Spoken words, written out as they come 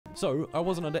so I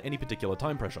wasn't under any particular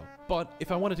time pressure. But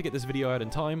if I wanted to get this video out in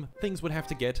time, things would have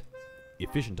to get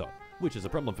efficienter, which is a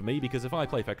problem for me because if I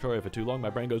play Factorio for too long, my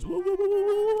brain goes woo woo woo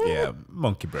woo woo. Yeah,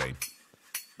 monkey brain.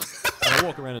 And I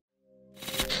walk around and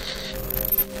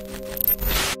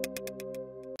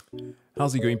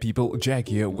How's it going, people? Jack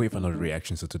here with another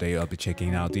reaction. So today I'll be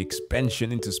checking out the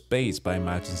expansion into space by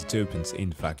Martincipants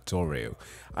in Factorio.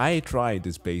 I tried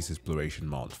the space exploration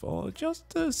mod for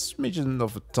just a smidgen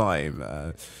of a time.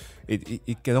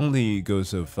 It can only go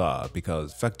so far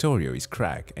because Factorio is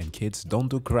crack and kids don't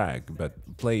do crack but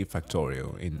play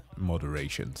Factorio in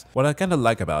moderation. What I kind of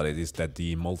like about it is that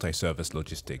the multi-service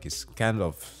logistic is kind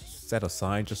of set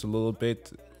aside just a little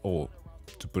bit, or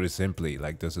to put it simply,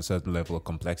 like there's a certain level of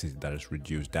complexity that is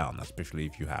reduced down, especially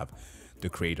if you have the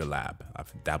creator lab.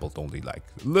 I've dabbled only like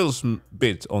a little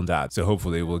bit on that, so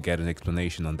hopefully we'll get an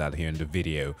explanation on that here in the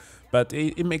video. But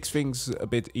it makes things a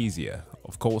bit easier,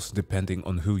 of course, depending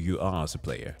on who you are as a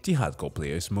player. The hardcore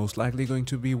player is most likely going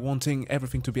to be wanting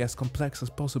everything to be as complex as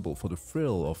possible for the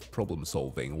thrill of problem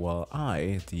solving, while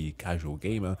I, the casual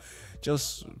gamer,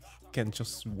 can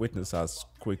just witness as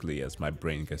quickly as my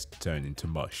brain gets turned into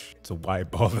mush. So why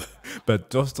bother? But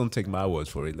just don't take my words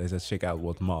for it. Let's just check out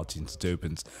what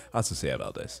Martincipants has to say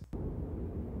about this.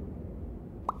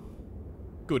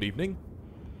 good evening.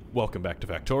 Welcome back to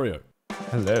Factorio.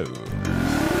 Hello.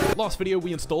 Last video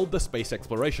we installed the space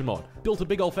exploration mod, built a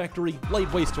big old factory, laid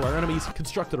waste to our enemies,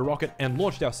 constructed a rocket, and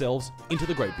launched ourselves into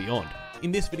the great beyond.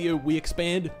 In this video we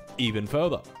expand even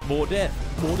further. More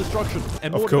death, more destruction,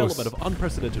 and more development of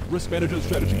unprecedented risk management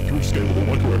strategy through scalable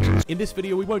microactions. In this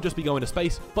video we won't just be going to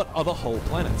space, but other whole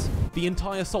planets. The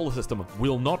entire solar system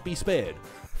will not be spared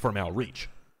from our reach.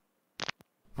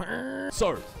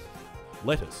 So,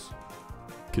 let us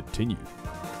continue.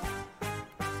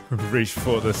 Reach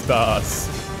for the stars.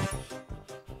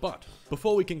 But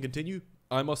before we can continue,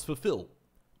 I must fulfill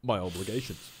my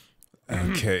obligations.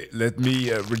 Okay, let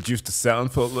me reduce the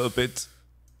sound for a little bit.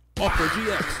 Opera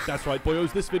GX. That's right,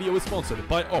 boyos, this video is sponsored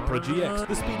by Opera GX,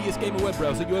 the speediest gamer web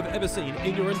browser you have ever seen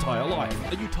in your entire life.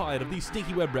 Are you tired of these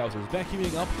stinky web browsers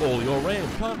vacuuming up all your RAM?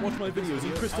 Can't watch my videos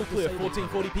in crystal clear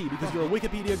 1440p because you're a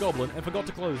Wikipedia goblin and forgot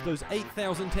to close those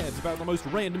 8,000 tabs about the most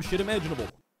random shit imaginable?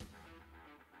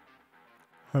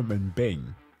 Herman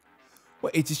Bing.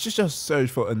 Well, it is just a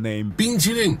search for a name.冰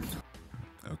淇淋.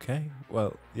 Okay,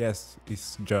 well, yes,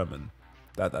 it's German.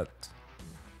 That.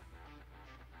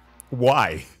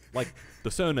 Why? Like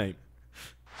the surname.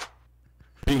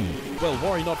 Well,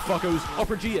 worry not, fuckos.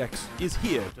 Opera GX is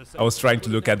here. I was trying to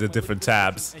look at the different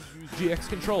tabs. GX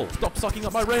control. Stop sucking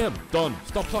up my RAM. Done.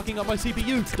 Stop sucking up my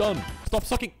CPU. Done. Stop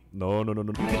sucking. No. You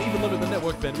can even limit the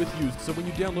network bandwidth used, so when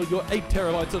you download your 8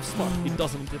 terabytes of smut, it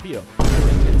doesn't interfere.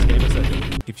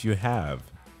 If you have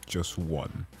just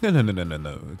one. No.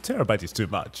 Terabyte is too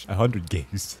much. 100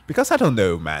 gigs. Because I don't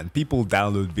know, man. People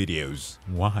download videos.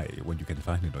 Why? When you can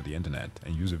find it on the internet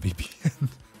and use a VPN.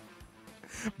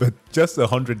 But just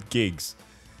 100 gigs.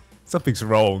 Something's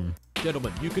wrong.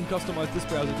 Gentlemen, you can customize this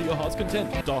browser to your heart's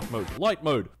content. Dark mode, light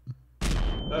mode.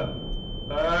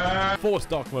 Force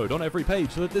dark mode on every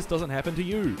page so that this doesn't happen to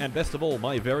you. And best of all,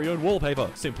 my very own wallpaper.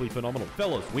 Simply phenomenal.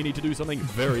 Fellas, we need to do something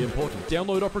very important.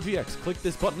 Download Opera GX, click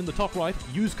this button in the top right,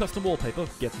 use custom wallpaper,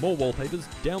 get more wallpapers,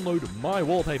 download my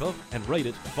wallpaper, and rate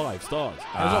it 5 stars.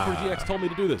 As Opera GX told me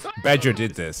to do this. Badger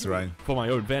did this, right? For my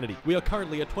own vanity. We are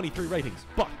currently at 23 ratings,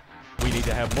 but we need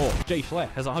to have more. Jay Schlatt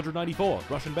has 194,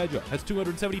 Russian Badger has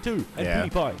 272, and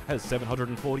PewDiePie has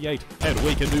 748. And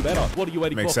we can do better. What are you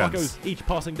waiting for, fuckos? Each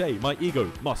passing day, my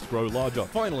ego must grow larger.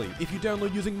 Finally, if you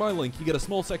download using my link, you get a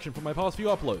small section from my past few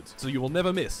uploads, so you will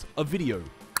never miss a video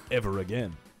ever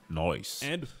again. Nice.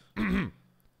 And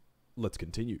let's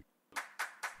continue.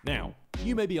 Now,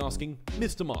 you may be asking,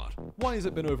 Mr. Mart, why has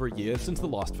it been over a year since the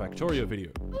last Factorio video?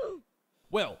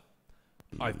 Well,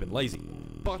 I've been lazy,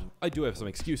 but I do have some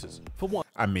excuses. For one,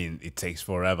 I mean, it takes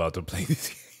forever to play this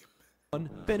game.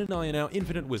 Ben and I in our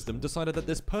infinite wisdom decided that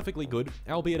this perfectly good,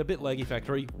 albeit a bit laggy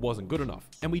factory wasn't good enough,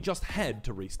 and we just had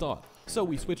to restart. So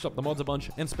we switched up the mods a bunch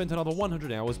and spent another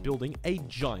 100 hours building a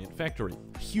giant factory.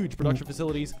 Huge production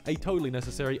facilities, a totally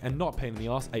necessary and not pain in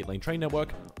the ass 8-lane train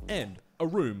network, and a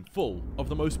room full of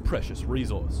the most precious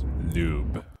resource.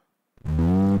 Lube.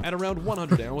 At around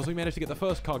 100 hours, we managed to get the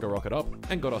first cargo rocket up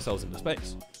and got ourselves into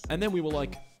space. And then we were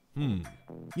like,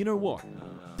 you know what?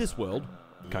 This world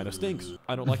kind of stinks.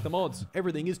 I don't like the mods.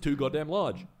 Everything is too goddamn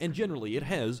large. And generally, it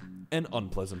has an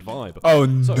unpleasant vibe. Oh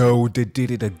no, they did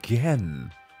it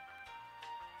again.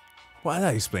 Well,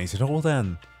 that explains it all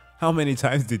then. How many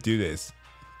times did they do this?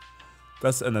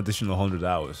 That's an additional 100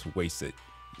 hours wasted.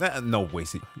 No,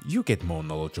 wasted. You get more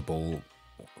knowledgeable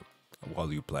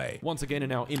while you play. Once again,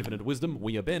 in our infinite wisdom,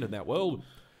 we abandoned that world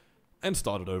and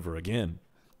started over again.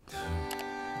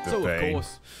 So of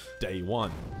course, day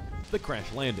 1. The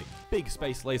crash landing, big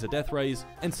space laser death rays,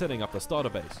 and setting up the starter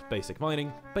base, basic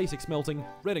mining, basic smelting,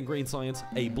 red and green science,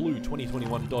 a blue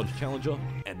 2021 Dodge Challenger,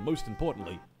 and most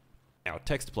importantly, our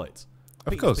text plates.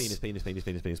 Of course.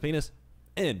 Penis,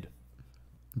 and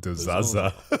the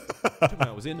Zaza. 2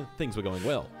 hours in, things were going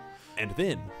well. And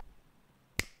then,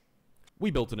 we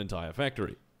built an entire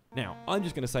factory. Now, I'm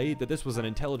just going to say that this was an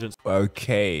intelligence...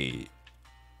 Okay.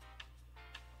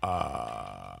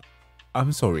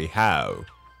 I'm sorry, how?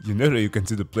 You know that you can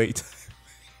see the plate.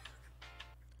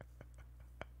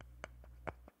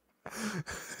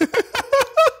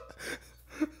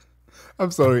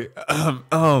 I'm sorry.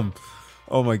 Oh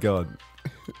my god.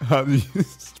 How do you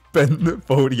spend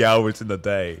 40 hours in a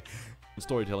day?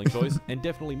 Storytelling choice, and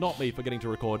definitely not me for getting to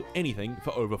record anything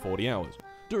for over 40 hours.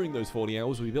 During those 40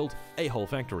 hours, we built a whole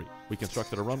factory. We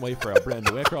constructed a runway for our brand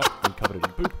new aircraft and covered it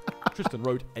in poop. Tristan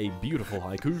wrote a beautiful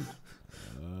haiku.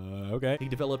 Okay. He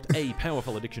developed a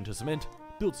powerful addiction to cement,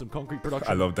 built some concrete production,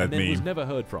 I love that and then meme. was never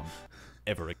heard from.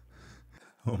 Ever again.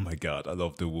 Oh my god, I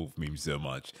love the wolf meme so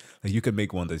much. Like, you can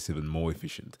make one that's even more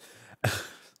efficient.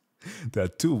 There are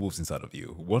 2 wolves inside of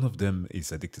you. One of them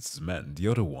is addicted to cement, the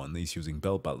other one is using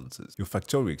belt balances. Your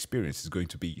Factorio experience is going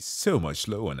to be so much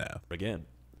slower now. Again.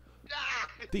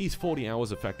 These 40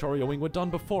 hours of Factorioing were done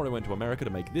before I went to America to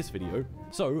make this video,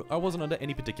 so I wasn't under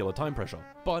any particular time pressure.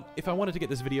 But if I wanted to get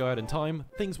this video out in time,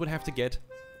 things would have to get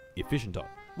efficienter,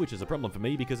 which is a problem for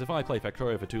me because if I play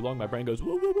Factorio for too long, my brain goes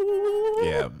woo, woo, woo, woo, woo.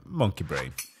 Yeah, monkey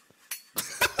brain.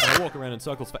 And I walk around in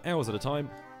circles for hours at a time,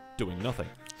 doing nothing.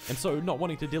 And so, not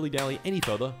wanting to dilly-dally any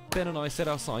further, Ben and I set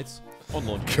our sights on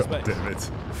launching to God space. damn it.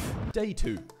 Day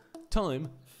 2.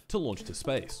 Time to launch to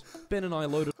space. Ben and I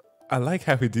loaded... I like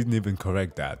how he didn't even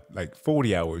correct that. Like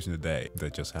 40 hours in a day.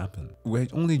 That just happened. We're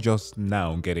only just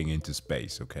now getting into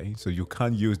space, okay? So you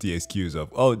can't use the excuse of,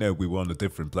 oh no, we were on a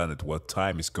different planet where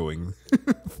time is going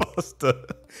faster.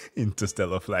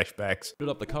 Interstellar flashbacks.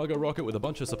 up the cargo rocket with a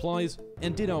bunch of supplies,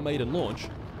 and did our maiden launch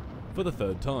for the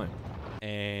 3rd time.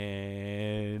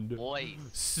 And... Boys.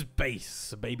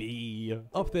 Space, baby!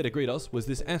 Up there to greet us was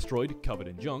this asteroid covered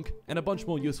in junk, and a bunch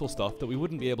more useful stuff that we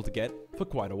wouldn't be able to get for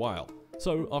quite a while.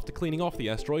 So, after cleaning off the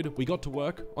asteroid, we got to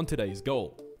work on today's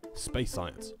goal. Space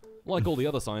science. Like all the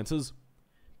other sciences,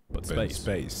 but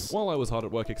space. While I was hard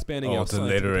at work expanding our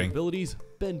scientific capabilities,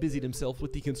 Ben busied himself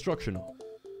with the construction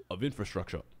of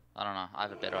infrastructure. I don't know, I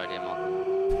have a better idea, Mark.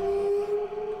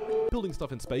 Building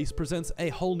stuff in space presents a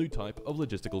whole new type of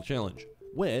logistical challenge.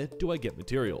 Where do I get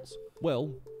materials?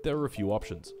 Well, there are a few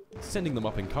options. Sending them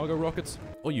up in cargo rockets,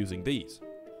 or using these.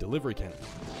 Delivery cannons.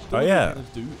 Delivery cannons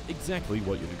do exactly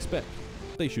what you'd expect.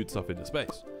 They shoot stuff into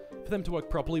space. For them to work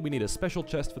properly, we need a special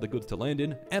chest for the goods to land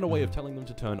in, and a way of telling them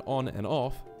to turn on and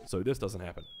off, so this doesn't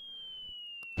happen.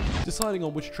 Deciding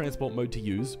on which transport mode to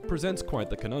use presents quite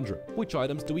the conundrum. Which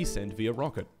items do we send via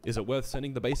rocket? Is it worth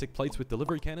sending the basic plates with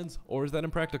delivery cannons, or is that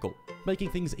impractical? Making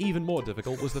things even more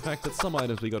difficult was the fact that some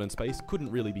items we got in space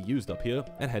couldn't really be used up here,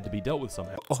 and had to be dealt with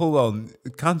somehow. Hold on,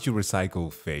 can't you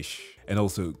recycle fish? And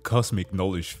also cosmic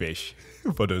knowledge fish,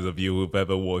 for those of you who've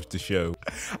ever watched the show.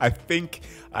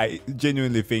 I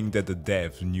genuinely think that the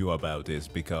devs knew about this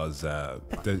because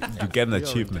you get an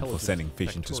achievement for sending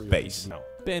fish into space.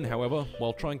 Ben, however,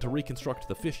 while trying to reconstruct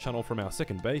the fish tunnel from our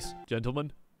second base,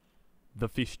 gentlemen, the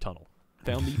fish tunnel,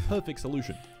 found the perfect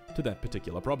solution to that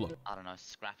particular problem. I don't know,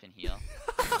 scrap in here.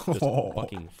 Just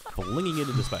fucking flinging it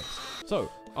into space.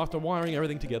 So, after wiring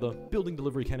everything together, building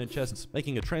delivery cannon chests,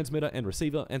 making a transmitter and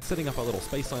receiver, and setting up our little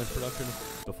space science production,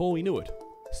 before we knew it,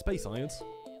 space science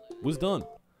was done.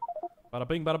 Bada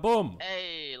bing, bada boom!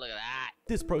 Hey, look at that!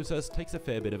 This process takes a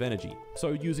fair bit of energy, so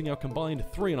using our combined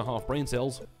 3.5 brain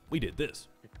cells, we did this.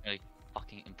 It's really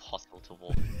fucking impossible to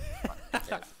walk.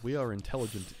 We are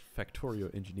intelligent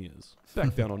Factorio engineers.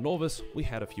 Back down on Norvis, we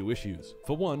had a few issues.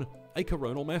 For one, a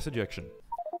coronal mass ejection.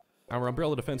 Our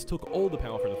umbrella defense took all the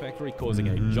power from the factory, causing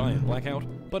a giant blackout,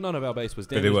 but none of our base was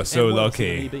damaged. But they were so and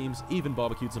lucky. beams even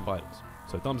barbecued some biters.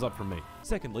 So thumbs up from me.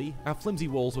 Secondly, our flimsy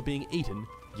walls were being eaten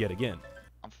yet again.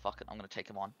 I'm gonna take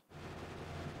him on.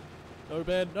 No,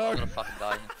 Ben, no! I'm gonna fucking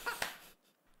die.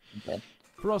 Ben.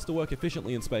 For us to work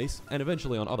efficiently in space, and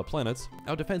eventually on other planets,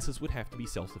 our defenses would have to be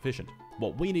self-sufficient.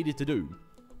 What we needed to do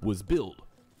was build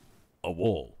a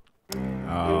wall.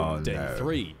 Oh, Day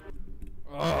 3.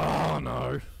 Oh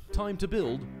no. Time to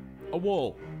build a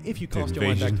wall. If you cast your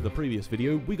mind back to the previous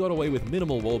video, we got away with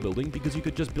minimal wall building because you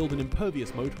could just build an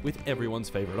impervious moat with everyone's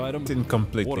favorite item. Didn't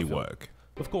completely work.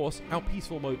 Of course, our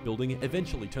peaceful moat building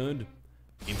eventually turned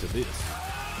into this.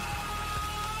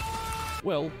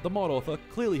 Well, the mod author,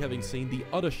 clearly having seen the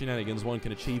utter shenanigans one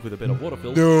can achieve with a bit of water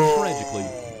fill, No. tragically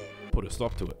put a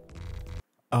stop to it.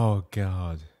 Oh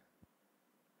god.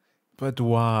 But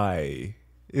why?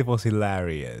 It was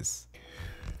hilarious.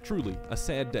 Truly a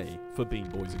sad day for Bean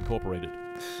Boys Incorporated.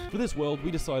 For this world, we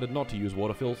decided not to use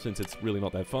water fill since it's really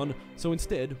not that fun, so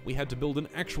instead we had to build an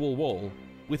actual wall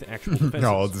with actual defenses.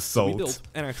 Oh, the So we salt. built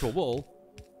an actual wall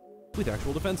with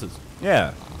actual defenses.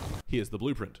 Yeah. Here's the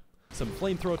blueprint. Some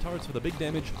flamethrower turrets for the big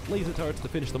damage, laser turrets to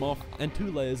finish them off, and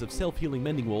 2 layers of self-healing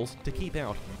mending walls to keep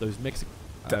out those spiders.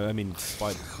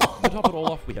 To top it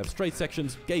all off, we have straight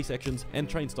sections, gay sections, and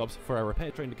train stops for our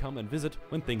repair train to come and visit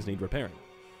when things need repairing.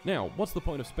 Now, what's the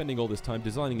point of spending all this time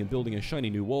designing and building a shiny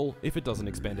new wall if it doesn't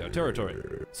expand our territory?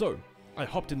 So, I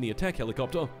hopped in the attack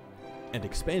helicopter and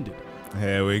expanded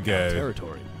Here we our go.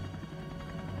 territory.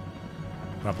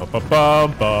 Bum, bum, bum,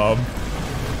 bum, bum.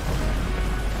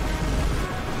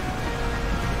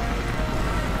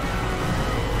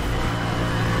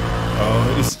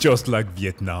 Oh, it's just like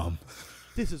Vietnam.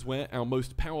 This is where our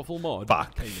most powerful mod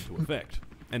Fuck. came into effect.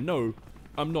 And no,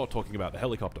 I'm not talking about the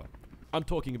helicopter. I'm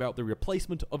talking about the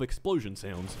replacement of explosion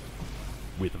sounds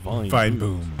with vine Fine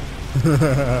boom.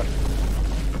 boom.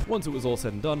 Once it was all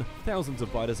said and done, thousands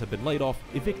of biters had been laid off,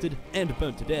 evicted, and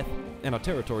burnt to death, and our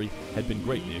territory had been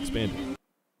greatly expanded.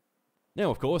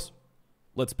 Now, of course,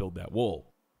 let's build that wall.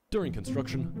 During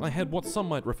construction, I had what some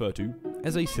might refer to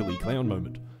as a silly clown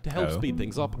moment. To help Oh. speed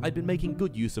things up, I'd been making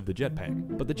good use of the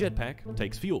jetpack, but the jetpack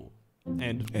takes fuel,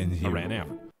 and I here- ran out.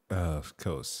 Of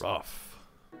course. Rough.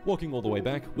 Walking all the way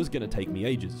back was gonna take me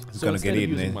ages, so gonna instead get of eaten,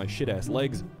 using eh? my shit-ass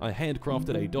legs, I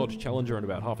handcrafted a Dodge Challenger in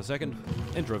about half a second,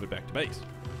 and drove it back to base.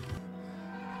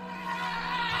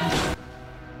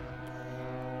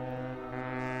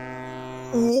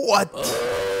 What?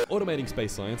 Automating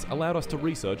space science allowed us to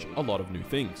research a lot of new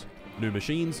things. New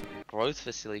machines, Growth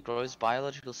facility grows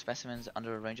biological specimens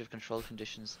under a range of controlled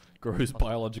conditions. grows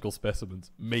biological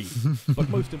specimens, me. But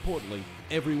most importantly,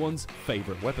 everyone's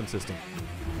favorite weapon system.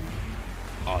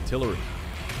 Artillery.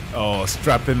 Oh,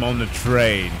 strap him on the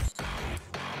train.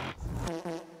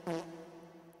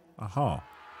 Aha.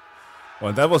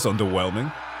 Well, that was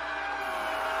underwhelming.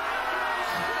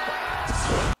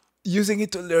 Using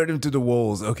it to lure him to the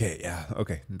walls. Okay, yeah,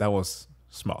 okay. That was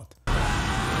smart.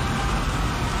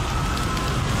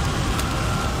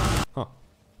 Huh.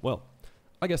 Well,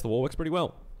 I guess the wall works pretty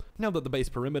well. Now that the base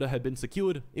perimeter had been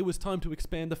secured, it was time to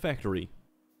expand the factory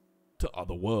to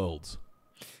other worlds.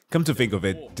 Come to think of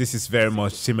it, this is very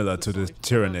much similar to the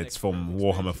Tyranids from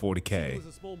Warhammer 40k. It was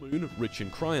a small moon rich in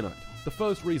cryonite, the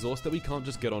first resource that we can't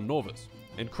just get on Norvus.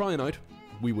 And cryonite,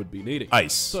 we would be needing.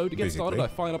 Ice, So to get started, I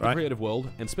basically, fired up right? the creative world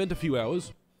and spent a few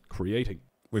hours creating.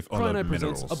 With other Cryonite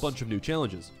presents minerals. a bunch of new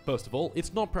challenges. First of all,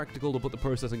 it's not practical to put the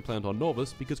processing plant on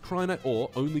Norvus because cryonite ore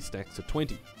only stacks at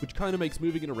 20, which kinda makes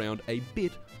moving it around a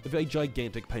bit of a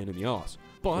gigantic pain in the ass.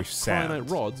 But With sand. cryonite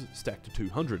rods stack to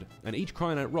 200, and each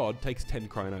cryonite rod takes 10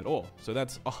 cryonite ore, so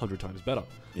that's 100 times better.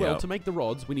 Well, Yep. to make the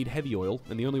rods, we need heavy oil,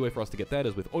 and the only way for us to get that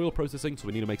is with oil processing, so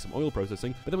we need to make some oil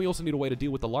processing, but then we also need a way to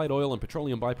deal with the light oil and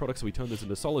petroleum byproducts, so we turn this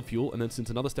into solid fuel, and then since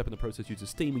another step in the process uses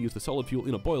steam, we use the solid fuel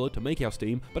in a boiler to make our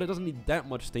steam, but it doesn't need that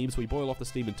much steam, so we boil off the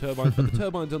steam in turbines, but the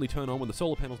turbines only turn on when the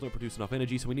solar panels don't produce enough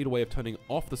energy, so we need a way of turning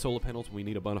off the solar panels when we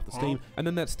need to burn off the steam, and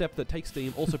then that step that takes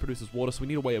steam also produces water, so we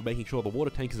need a way of making sure the water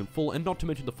tank isn't full, and not to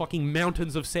mention the fucking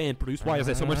mountains of sand produced. Why is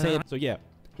there so much sand? So yeah,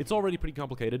 it's already pretty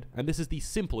complicated, and this is the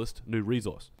simplest new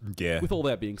resource. Yeah. With all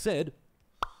that being said,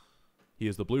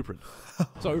 here's the blueprint.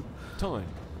 So, time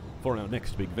for our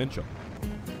next big venture.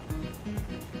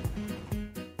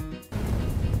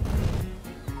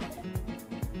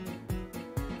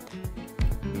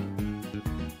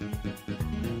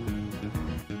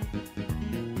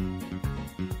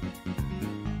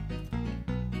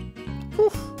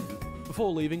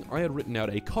 Before leaving, I had written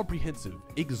out a comprehensive,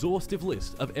 exhaustive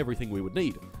list of everything we would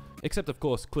need. Except, of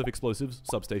course, cliff explosives,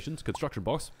 substations, construction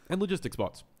box, and logistics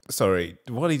bots. Sorry,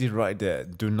 what did you write there?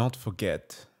 Do not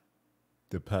forget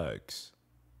the perks.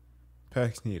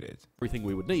 Perks needed. Everything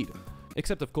we would need.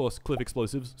 Except, of course, cliff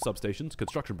explosives, substations,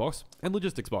 construction box, and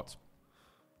logistics bots.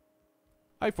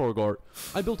 I forgot.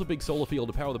 I built a big solar field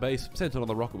to power the base, sent it on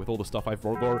the rocket with all the stuff I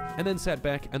forgot, and then sat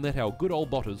back and let our good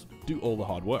old botters do all the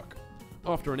hard work.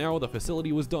 After an hour, the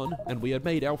facility was done, and we had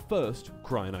made our first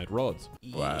cryonite rods.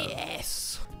 Wow.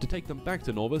 Yes! To take them back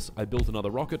to Norvus, I built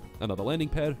another rocket, another landing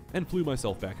pad, and flew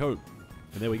myself back home.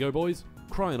 And there we go, boys.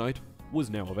 Cryonite was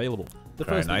now available. The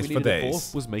first thing Cryonite we for needed it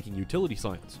days. for was making utility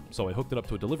science. So I hooked it up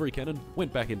to a delivery cannon,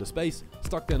 went back into space,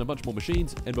 stuck down a bunch more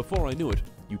machines, and before I knew it,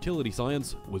 utility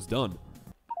science was done.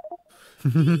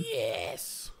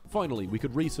 Yes! Finally, we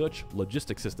could research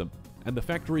logistics system, and the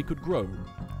factory could grow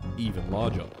even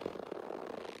larger.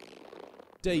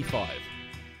 Day 5.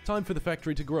 Time for the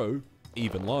factory to grow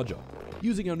even larger.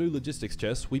 Using our new logistics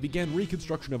chest, we began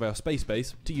reconstruction of our space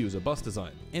base to use a bus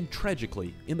design. And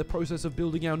tragically, in the process of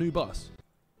building our new bus,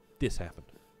 this happened.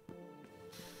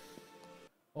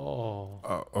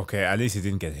 Oh, okay, at least it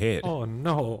didn't get hit. Oh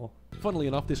no. Funnily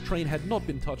enough, this train had not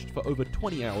been touched for over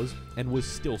 20 hours and was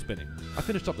still spinning. I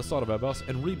finished up the side of our bus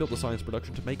and rebuilt the science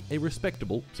production to make a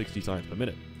respectable 60 science per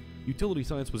minute. Utility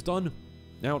science was done,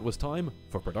 now it was time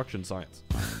for production science.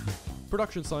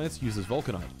 Production science uses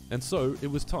vulcanite, and so it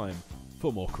was time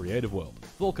for more creative world.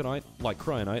 Vulcanite, like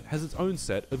cryonite, has its own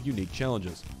set of unique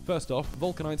challenges. First off,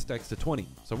 vulcanite stacks to 20,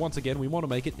 so once again we want to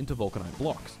make it into vulcanite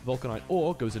blocks. Vulcanite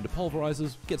ore goes into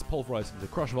pulverizers, gets pulverized into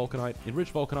crushed vulcanite,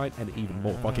 enriched vulcanite, and even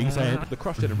more fucking sand. The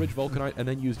crushed and enriched vulcanite are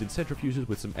then used in centrifuges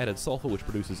with some added sulfur, which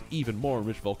produces even more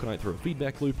enriched vulcanite through a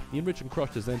feedback loop. The enriched and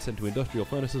crushed is then sent to industrial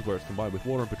furnaces where it's combined with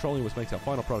water and petroleum, which makes our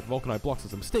final product vulcanite blocks and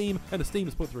some steam, and the steam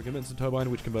is put through a condenser turbine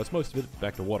which converts most of it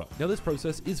back to water. Now this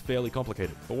process is fairly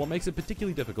complicated, but what makes it particularly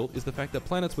difficult is the fact that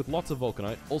planets with lots of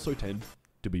vulcanite also tend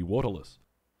to be waterless.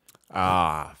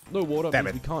 Ah, No water damn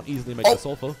means it. we can't easily make the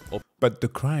sulfur or but the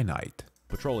cryonite.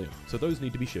 petroleum, so those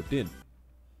need to be shipped in.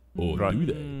 Or Right. do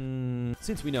they?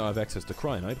 Since we now have access to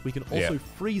cryonite, we can also Yeah.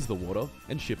 freeze the water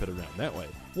and ship it around that way.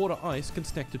 Water ice can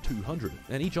stack to 200,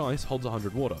 and each ice holds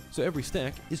 100 water, so every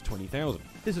stack is 20,000.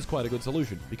 This is quite a good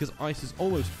solution, because ice is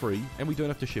almost free, and we don't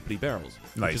have to ship any barrels.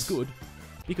 Which Nice. is good,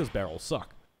 because barrels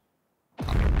suck.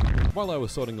 While I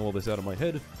was sorting all this out of my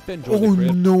head, Ben joined the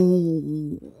creative...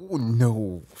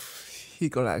 No. He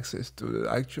got access to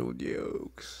the actual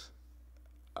nukes.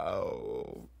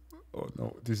 Oh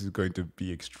no, this is going to be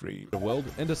extreme. world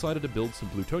and decided to build some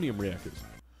plutonium reactors.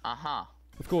 Uh-huh.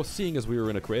 Of course, seeing as we were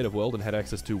in a creative world and had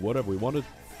access to whatever we wanted,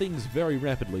 things very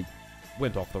rapidly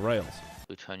went off the rails.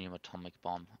 Plutonium atomic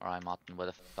bomb. Alright, Martin, where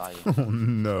the f are you? Oh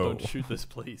no. Don't shoot this,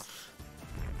 please.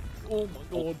 Oh my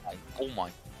god. Oh my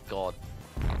god.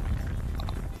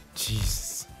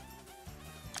 Jesus.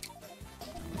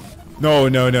 No.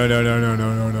 It's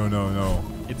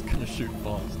gonna shoot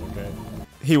fast, okay?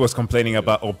 He was complaining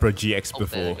about Opera GX Oh,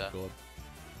 there you before.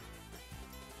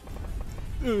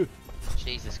 go. God.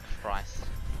 Jesus Christ.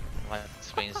 My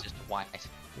screen is just white.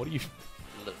 What are you...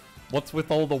 Look. What's with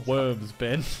all the worms,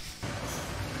 Ben?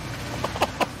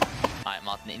 Alright,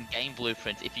 Martin, in game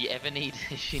blueprints, if you ever need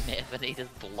a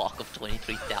block of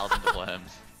 23,000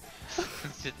 worms,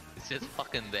 it's just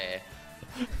fucking there.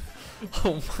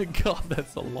 Oh my god,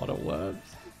 that's a lot of worms.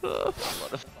 A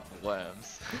lot of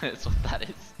worms. That's what that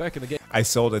is. Back in the game, I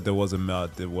saw that there was a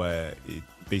mod where it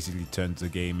basically turned the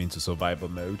game into survival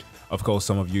mode. Of course,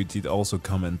 some of you did also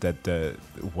comment that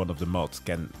one of the mods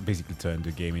can basically turn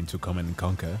the game into Command and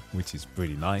Conquer, which is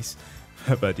pretty nice.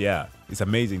 But yeah, it's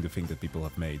amazing the thing that people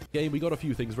have made. we got a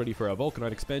few things ready for our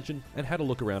Vulcanite expansion and had a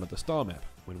look around at the star map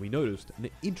when we noticed an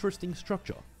interesting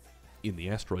structure in the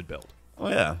asteroid belt. Oh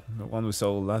yeah, the one we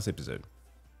saw last episode.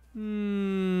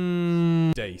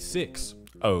 Day 6.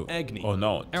 Oh, Agni, or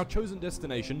not. our chosen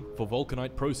destination for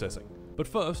Vulcanite processing. But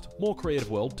first, more creative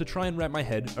world to try and wrap my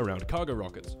head around cargo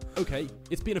rockets. Okay,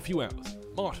 it's been a few hours.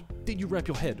 Mart, did you wrap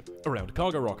your head around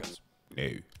cargo rockets? No.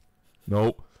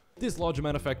 Nope. This large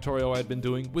amount of Factorio I had been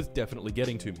doing was definitely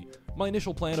getting to me. My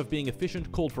initial plan of being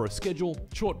efficient called for a schedule,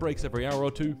 short breaks every hour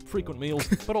or two, frequent meals,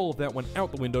 but all of that went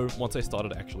out the window once I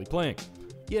started actually playing.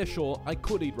 Yeah, sure, I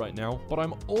could eat right now, but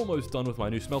I'm almost done with my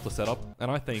new smelter setup, and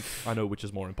I think I know which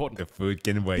is more important. The food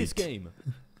can wait. This game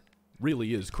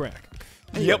really is crack.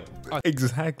 Yep, I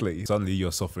exactly. Suddenly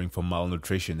you're suffering from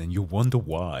malnutrition and you wonder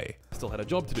why. still had a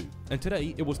job to do, and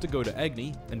today it was to go to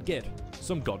Agni and get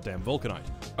some goddamn Vulcanite.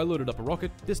 I loaded up a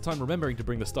rocket, this time remembering to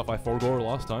bring the stuff I forgot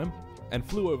last time, and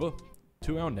flew over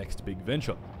to our next big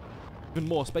venture. Even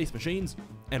more space machines,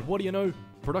 and what do you know?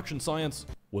 Production science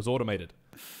was automated.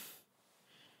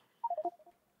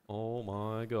 Oh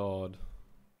my god.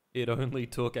 It only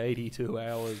took 82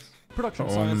 hours. Production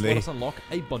science let us unlock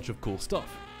a bunch of cool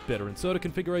stuff. Better inserter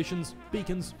configurations,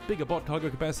 beacons, bigger bot cargo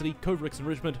capacity, Covrix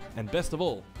enrichment, and best of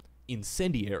all,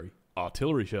 incendiary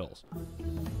artillery shells.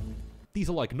 These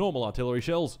are like normal artillery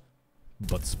shells,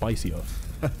 but spicier.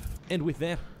 And with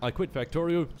that, I quit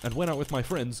Factorio and went out with my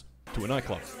friends to a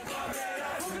nightclub.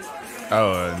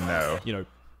 Oh no. You know,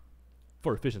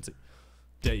 for efficiency.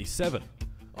 Day 7.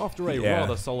 After a Yeah.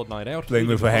 rather solid night out, Playing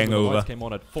leaving with a behind when the hangover. lights came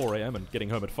on at 4 AM and getting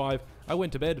home at 5, I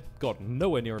went to bed, got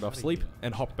nowhere near enough sleep,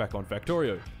 and hopped back on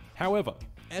Factorio. However,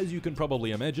 as you can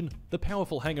probably imagine, the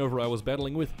powerful hangover I was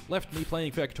battling with left me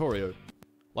playing Factorio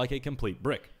like a complete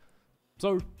brick.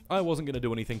 So, I wasn't going to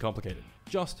do anything complicated,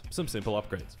 just some simple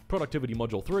upgrades. Productivity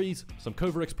module 3s, some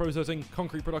Covarex processing,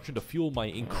 concrete production to fuel my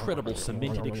incredible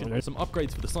cement addiction, some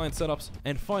upgrades for the science setups,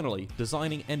 and finally,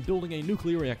 designing and building a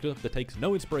nuclear reactor that takes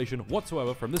no inspiration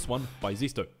whatsoever from this one by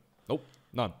Zisto. Nope,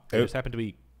 none. They just happen to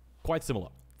be quite similar,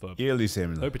 for Eerily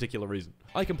similar. no particular reason.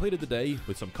 I completed the day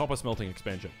with some copper smelting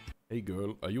expansion. Hey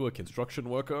girl, are you a construction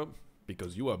worker?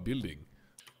 Because you are building.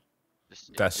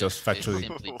 That's just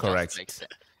factually correct.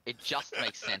 It just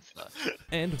makes sense though.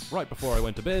 And right before I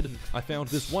went to bed, I found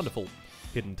this wonderful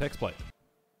hidden text plate.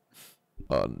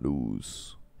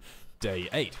 News. Day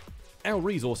 8. Our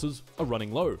resources are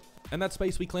running low, and that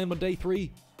space we claimed on day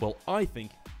 3, well, I think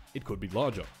it could be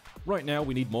larger. Right now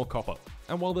we need more copper,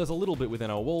 and while there's a little bit within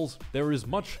our walls, there is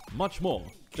much, much more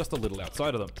just a little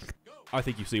outside of them. I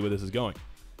think you see where this is going.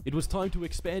 It was time to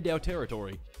expand our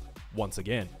territory once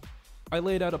again. I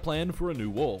laid out a plan for a new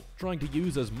wall, trying to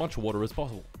use as much water as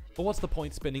possible. But what's the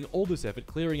point spending all this effort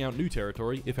clearing out new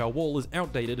territory if our wall is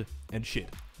outdated and shit?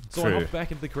 So I hopped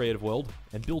back into the creative world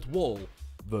and built Wall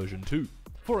version 2.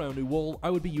 For our new wall, I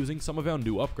would be using some of our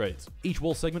new upgrades. Each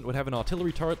wall segment would have an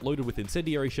artillery turret loaded with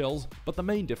incendiary shells, but the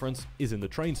main difference is in the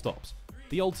train stops.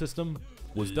 The old system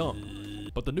was dumb,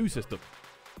 but the new system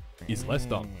is less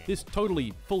dumb. This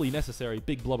totally, fully necessary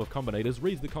big blob of combinators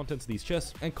reads the contents of these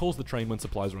chests and calls the train when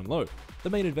supplies run low. The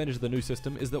main advantage of the new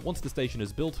system is that once the station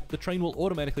is built, the train will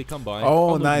automatically come by,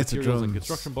 unload materials and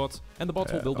construction bots, and the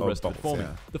bots will build the rest of it for me.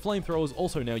 The flamethrowers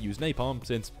also now use napalm,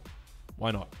 since why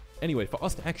not? Anyway, for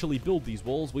us to actually build these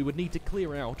walls, we would need to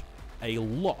clear out a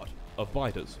lot of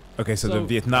biters. Okay, so the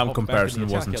Vietnam comparison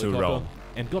wasn't too wrong.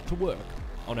 And got to work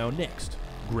on our next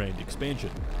grand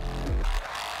expansion.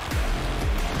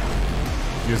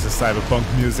 Use the cyberpunk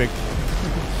music.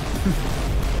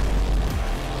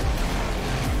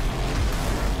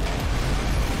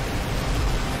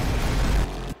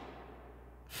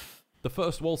 The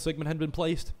first wall segment had been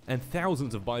placed, and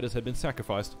thousands of biters had been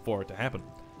sacrificed for it to happen.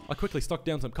 I quickly stuck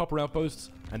down some copper outposts,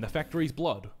 and the factory's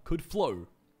blood could flow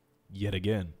yet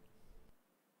again.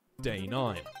 Day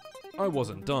 9. I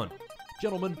wasn't done.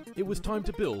 Gentlemen, it was time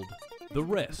to build the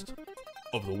rest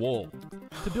of the wall.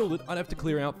 To build it, I'd have to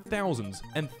clear out thousands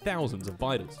and thousands of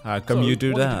biters. How come you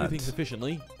do that? To do things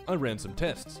efficiently, I ran some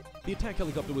tests. The attack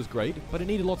helicopter was great, but it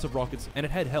needed lots of rockets and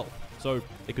it had health, so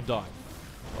it could die.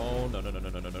 Oh, no.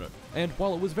 And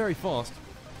while it was very fast,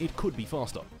 it could be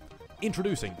faster.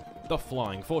 Introducing the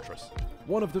Flying Fortress,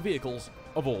 one of the vehicles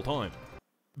of all time.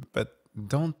 But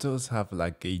don't those have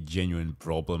like a genuine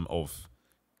problem of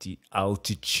the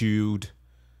altitude?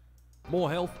 More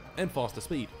health and faster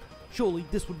speed. Surely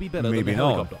this would be better Maybe than the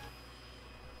helicopter.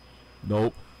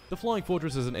 Nope. The Flying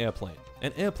Fortress is an airplane,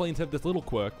 and airplanes have this little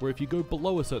quirk where if you go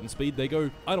below a certain speed, they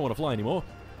go, I don't want to fly anymore,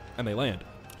 and they land.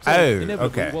 So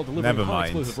okay, while delivering never high mind.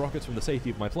 explosive rockets from the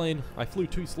safety of my plane, I flew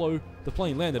too slow, the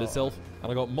plane landed itself,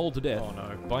 and I got mauled to death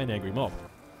by an angry mob.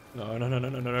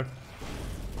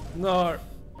 No.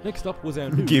 Next up was our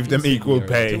new Give them equal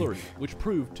pay. artillery, which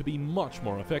proved to be much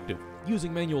more effective.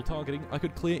 Using manual targeting, I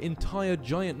could clear entire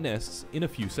giant nests in a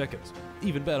few seconds.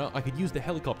 Even better, I could use the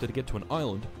helicopter to get to an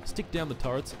island, stick down the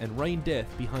turrets, and rain death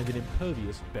behind an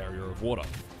impervious barrier of water.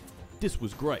 This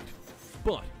was great,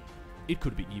 but it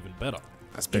could be even better.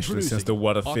 Especially since the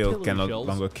water field cannot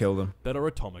longer kill them. Better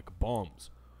atomic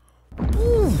bombs.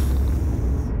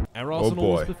 Our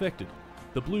arsenal was perfected,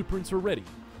 the blueprints were ready,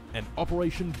 and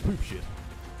Operation Poopshit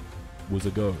was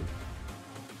a go.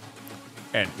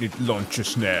 And it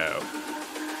launches now.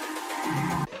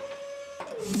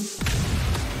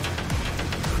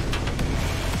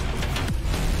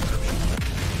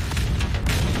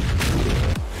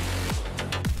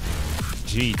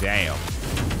 Gee, damn.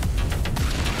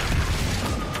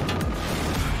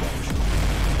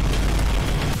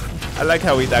 I like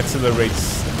how it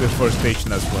accelerates the first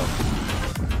station as well.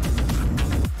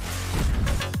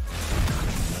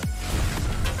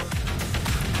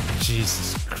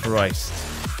 Jesus Christ.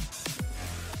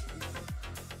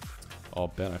 Oh,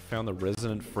 Ben, I found the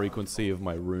resonant frequency of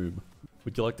my room.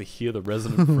 Would you like to hear the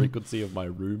resonant frequency of my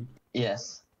room?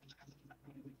 Yes.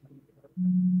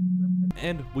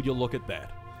 And would you look at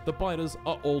that? The biters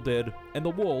are all dead, and the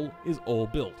wall is all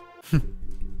built.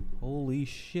 Holy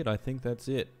shit, I think that's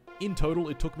it. In total,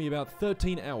 it took me about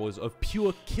 13 hours of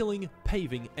pure killing,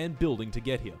 paving, and building to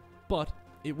get here. But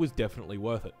it was definitely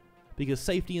worth it. Because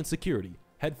safety and security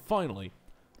had finally,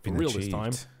 for real this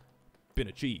time, been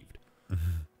achieved.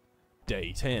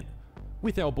 Day 10.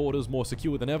 With our borders more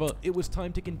secure than ever, it was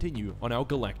time to continue on our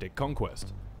galactic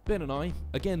conquest. Ben and I,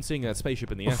 again seeing that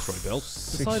spaceship in the asteroid belt,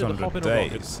 decided to hop in a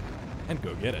rocket and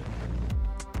go get it.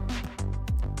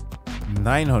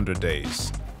 900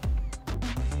 days.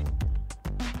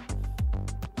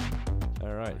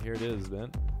 here it is,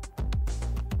 man.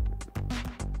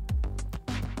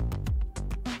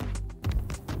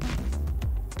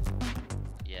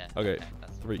 Yeah. Okay,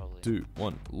 that's 3, probably... 2,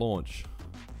 1, launch.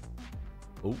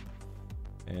 Oh.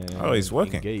 And Oh, it's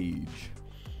working. Engage.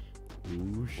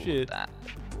 Oh shit. That.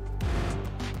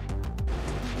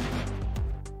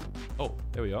 Oh,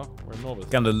 there we are. We're in Novice.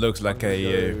 Kinda looks like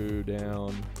a... Go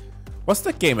down. What's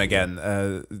the game again?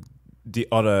 The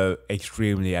other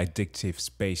extremely addictive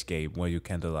space game where you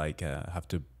kinda like have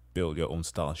to build your own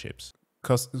starships.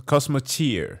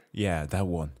 Cosmoteer. Yeah, that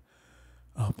one.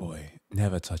 Oh boy.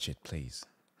 Never touch it, please.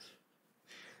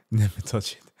 Never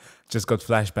touch it. Just got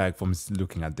flashback from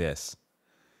looking at this.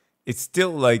 It's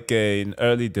still like in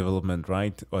early development,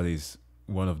 right? Or is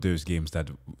one of those games that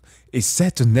is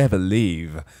set to never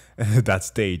leave that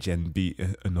stage and be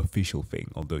an official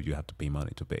thing, although you have to pay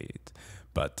money to pay it.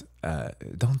 But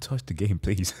don't touch the game,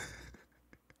 please.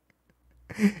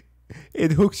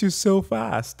 It hooks you so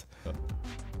fast.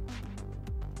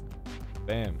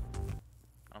 Bam.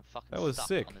 I'm fucking That was stuck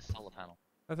sick. on this solar panel.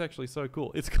 That's actually so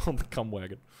cool. It's called the Cum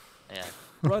Wagon. Yeah.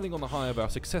 Riding on the high of our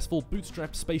successful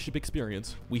bootstrap spaceship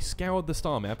experience, we scoured the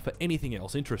star map for anything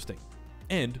else interesting.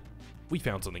 And we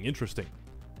found something interesting.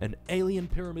 An alien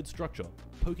pyramid structure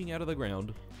poking out of the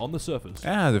ground on the surface.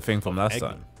 Ah, the thing from last Agni.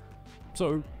 time.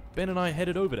 So, Ben and I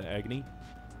headed over to Agni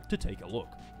to take a look.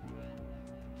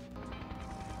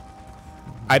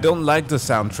 I don't like the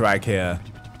soundtrack here.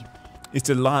 It's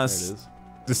the There it last, is.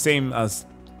 the same as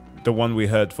the one we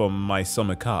heard from My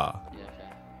Summer Car. Yeah,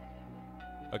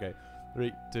 okay. Okay,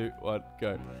 3, 2, 1,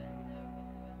 go.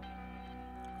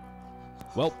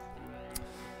 Well,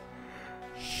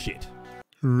 shit.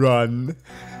 Run.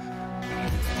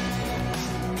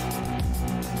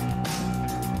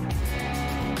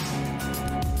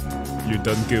 You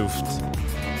done goofed.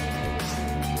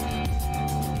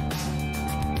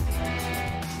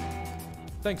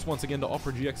 Thanks once again to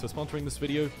Opera GX for sponsoring this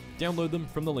video. Download them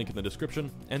from the link in the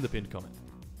description and the pinned comment.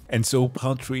 And so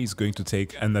part 3 is going to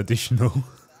take an additional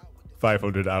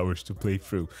 500 hours to play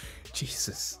through.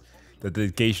 Jesus. The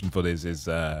dedication for this is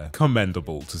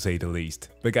commendable, to say the least.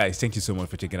 But guys, thank you so much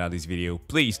for checking out this video.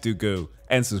 Please do go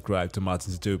and subscribe to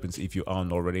Martincipants if you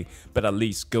aren't already. But at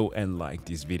least go and like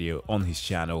this video on his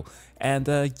channel. And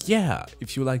yeah,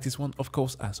 if you like this one, of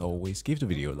course, as always, give the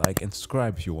video a like and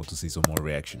subscribe if you want to see some more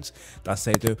reactions. That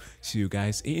said though, see you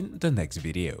guys in the next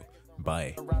video.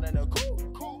 Bye.